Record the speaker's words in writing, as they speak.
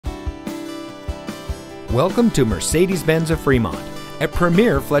Welcome to Mercedes-Benz of Fremont, a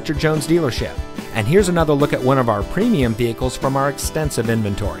premier Fletcher Jones dealership. And here's another look at one of our premium vehicles from our extensive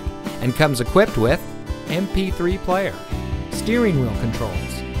inventory. And comes equipped with MP3 player, steering wheel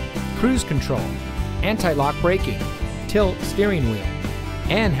controls, cruise control, anti-lock braking, tilt steering wheel,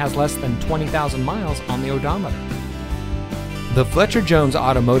 and has less than 20,000 miles on the odometer. The Fletcher Jones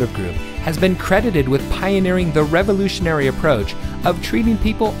Automotive Group has been credited with pioneering the revolutionary approach of treating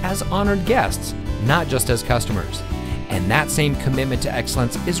people as honored guests, not just as customers. And that same commitment to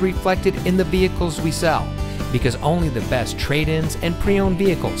excellence is reflected in the vehicles we sell, because only the best trade-ins and pre-owned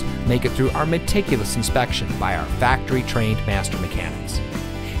vehicles make it through our meticulous inspection by our factory-trained master mechanics.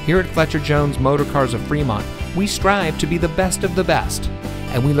 Here at Fletcher Jones Motor Cars of Fremont, we strive to be the best of the best,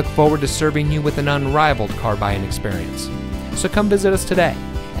 and we look forward to serving you with an unrivaled car buying experience. So come visit us today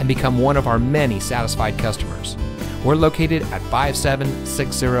and become one of our many satisfied customers. We're located at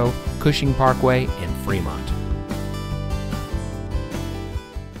 5760 Cushing Parkway in Fremont.